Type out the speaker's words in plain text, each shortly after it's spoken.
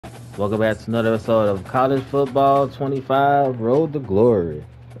Welcome back to another episode of College Football 25 Road to Glory.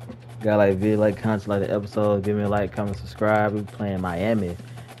 Got like video, like content, like the episode. Give me a like, comment, subscribe. We playing Miami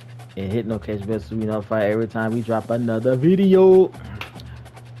and hit notification bell so we notified every time we drop another video.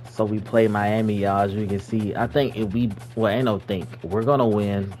 So we play Miami, y'all. As you can see, I think if we ain't no think we're gonna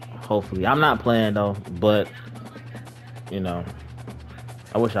win. Hopefully, I'm not playing though, but you know,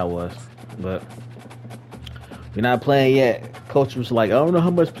 I wish I was, but we're not playing yet. Coach was like, I don't know how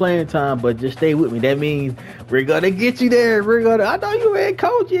much playing time, but just stay with me. That means we're gonna get you there. I know you ain't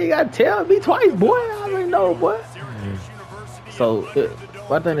coach. You ain't gotta tell me twice, boy. I already know, boy. So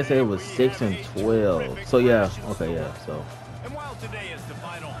I think they said it was 6 and 12. So yeah, okay, yeah. So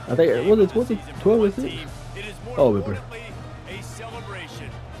I think was it 12 and 6? Oh, we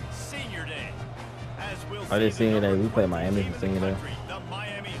I didn't see it. We played Miami for senior day.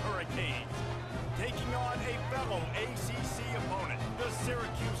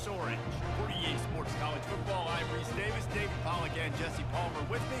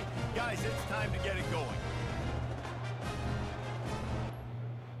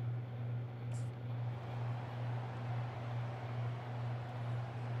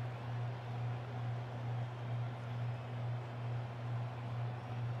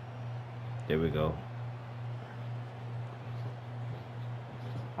 There we go.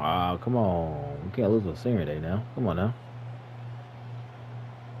 Come on. We can't lose a senior day now. Come on now.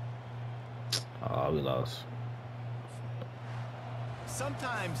 We lost.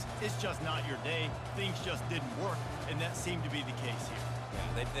 Sometimes it's just not your day. Things just didn't work, and that seemed to be the case here.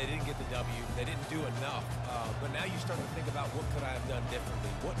 Yeah, they didn't get the W. They didn't do enough. But now you start to think about what could I have done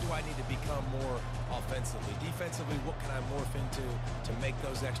differently? What do I need to become more offensively? Defensively, what can I morph into to make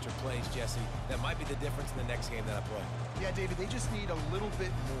those extra plays, Jesse? That might be the difference in the next game that I play. Yeah, David, they just need a little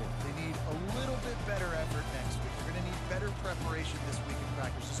bit more. They need a little bit better effort next week. They're going to need better preparation this week in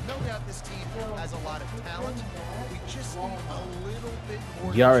practice. There's no doubt this team has a lot of talent. We just need a little bit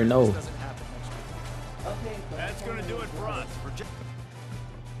more. You already know. Doesn't happen next week. That's going to do it for us.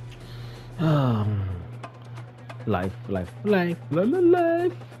 Life.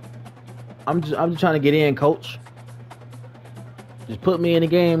 I'm just trying to get in, coach. Just put me in the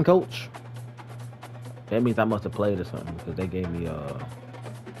game, coach. That means I must have played or something because they gave me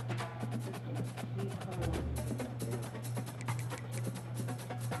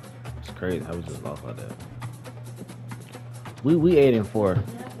it's crazy how we just lost like that. We 8-4.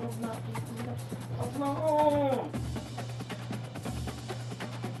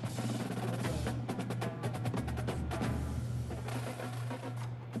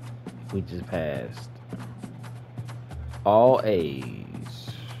 We just passed all A's.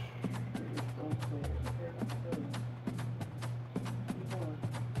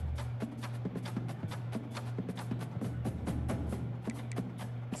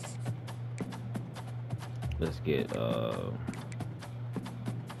 Let's get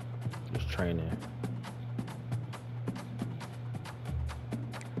this training.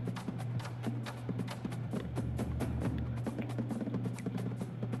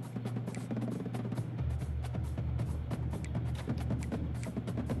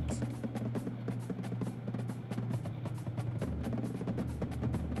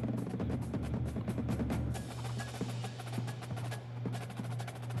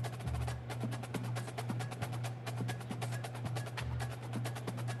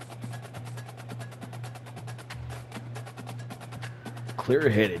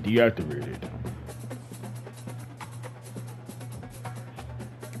 Clear-headed, deactivated.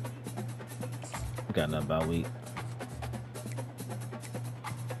 Got nothing about week.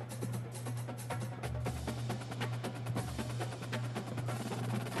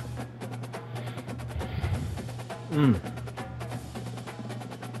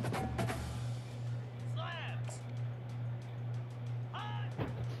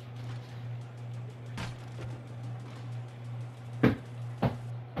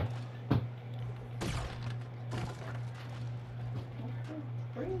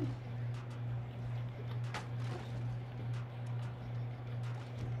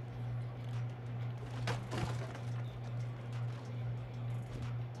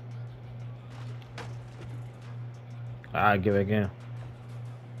 I give it again.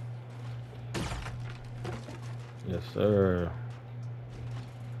 Yes, sir.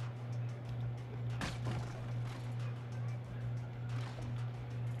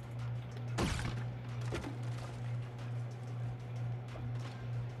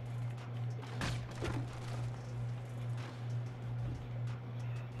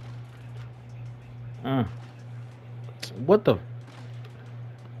 What the?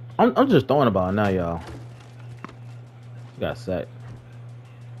 I'm just throwing about now, y'all. Got sacked.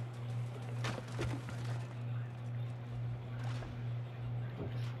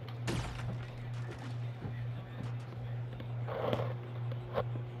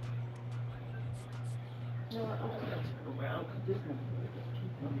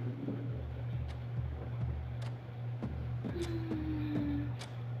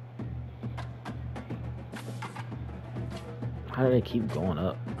 How do they keep going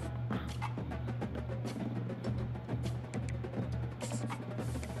up?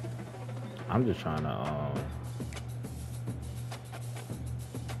 I'm just trying to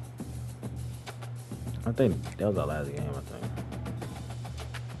I think that was our last game, I think.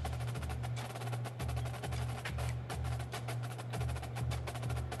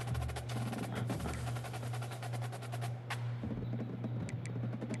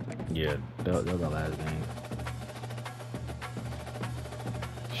 Yeah, that was our last game.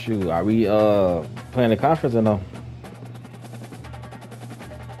 Shoot, are we playing the conference or no?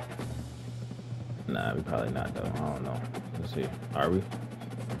 Nah, we probably not though. I don't know. Let's see. Are we?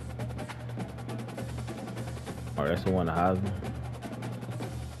 Oh, that's the one that has me.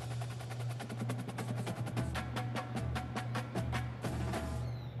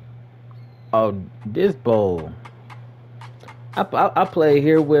 Oh, this bowl. I play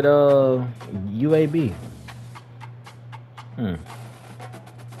here with UAB.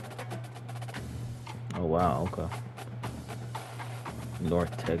 Oh wow, okay.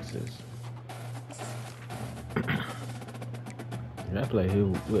 North Texas. I play here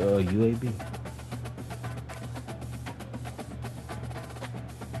with UAB.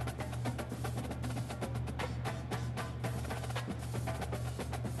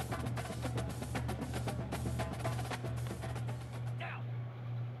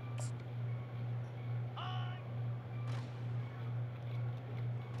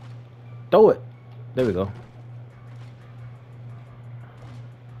 Throw it. There we go.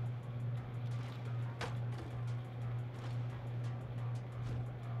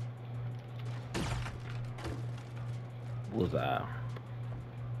 Bullseye.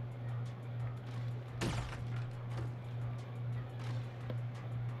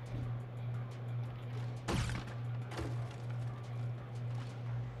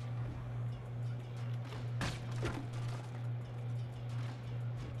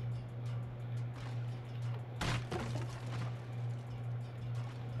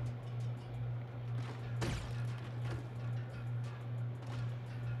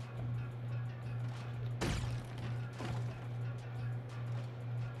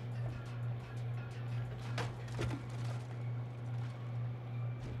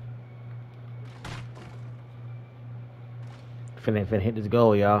 Finna hit this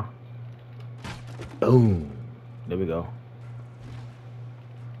goal, y'all. Boom. There we go.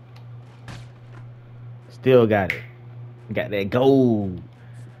 Still got it. We got that gold.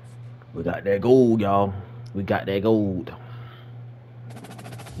 We got that gold, y'all. We got that gold.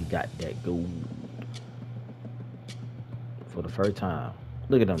 We got that gold. For the first time.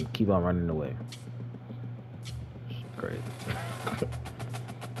 Look at them. Keep on running away. Great.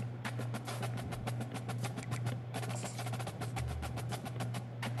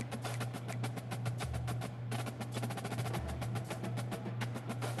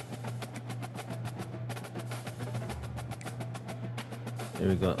 Here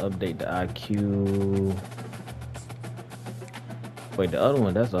we go. Update the IQ. Wait, the other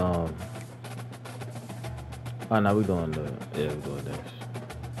one. That's Oh no, we going to we're doing this.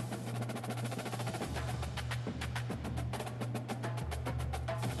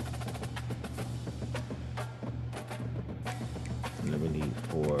 And then we need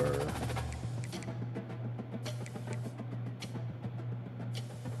 4.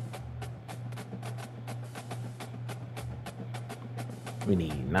 We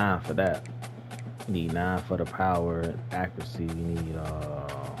need 9 for that. We need 9 for the power, accuracy. We need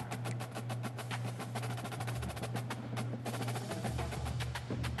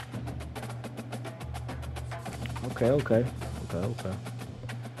Okay.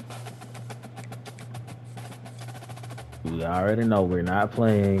 We already know we're not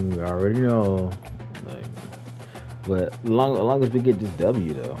playing. We already know. Like, but as long as we get this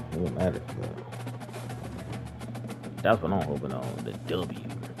W though, it won't matter. But that's what I'm hoping on, the W.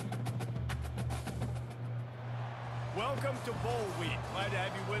 Welcome to Bowl Week. Glad to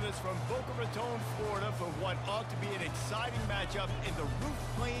have you with us from Boca Raton, Florida for what ought to be an exciting matchup in the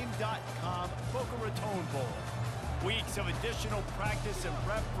roofclaim.com Boca Raton Bowl. Weeks of additional practice and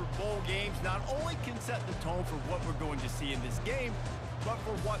prep for bowl games not only can set the tone for what we're going to see in this game, but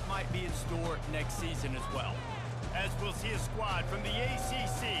for what might be in store next season as well. As we'll see a squad from the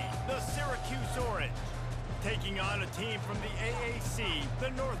ACC, the Syracuse Orange, taking on a team from the AAC, the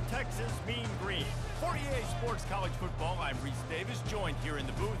North Texas Mean Green. For EA Sports College Football, I'm Reese Davis, joined here in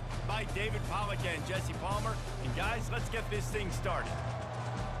the booth by David Pollack and Jesse Palmer. And guys, let's get this thing started.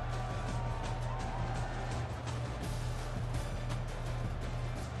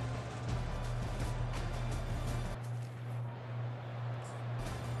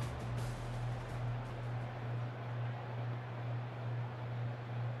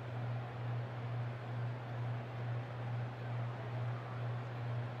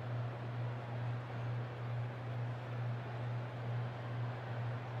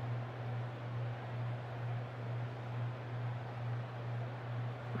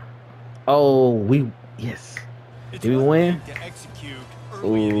 Oh, yes. It's Did we one win? thing to execute Oh,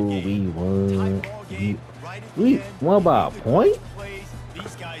 early in a game. we won. Tight ball game, right at the We end. won by a Make the point? clutch plays.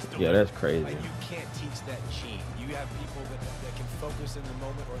 These guys Yeah, deliver. that's crazy. You can't teach that gene. You have people that can focus in the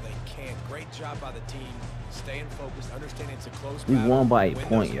moment or they can't. Great job by the team, staying focused, understanding it's a close We battle. won by a Win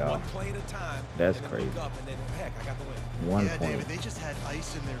point, those y'all. one play at a time. That's and then crazy. Look up and then, heck, I got the win. 1 Yeah, point. David, they just had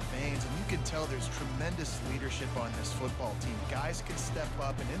ice in their veins, and you can tell there's tremendous leadership on this football team. Guys can step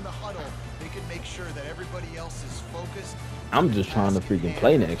up, and in the huddle, they can make sure that everybody else is focused. I'm just trying to freaking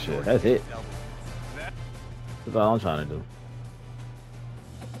play next year. That's it. That's all I'm trying to do.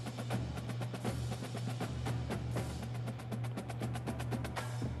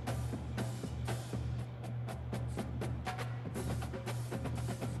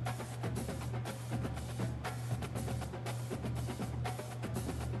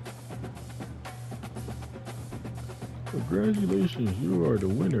 Congratulations, you are the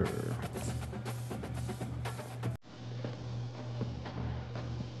winner.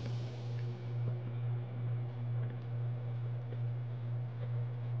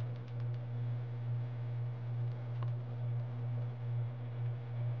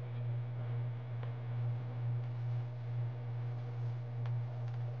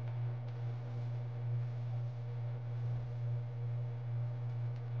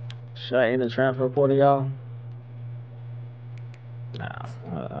 Should I end the transfer portal, y'all? Nah,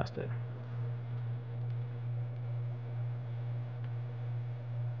 I stay.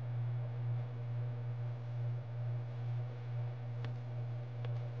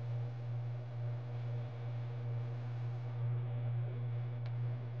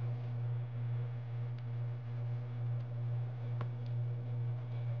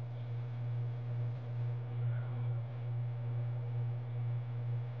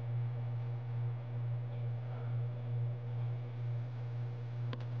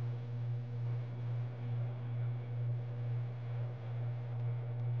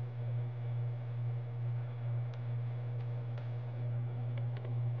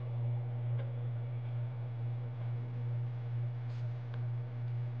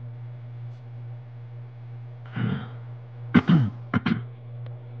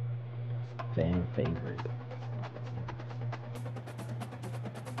 Fan favorite.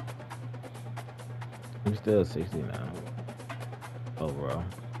 I'm still 60 now overall.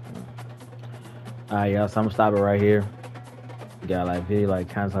 Alright, y'all. So I'm gonna stop it right here. You got like video, like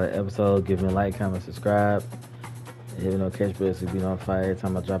comment on the episode. Give me a like, comment, subscribe. Hit the notification bell so you be notified every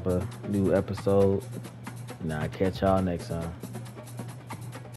time I drop a new episode. Now I catch y'all next time.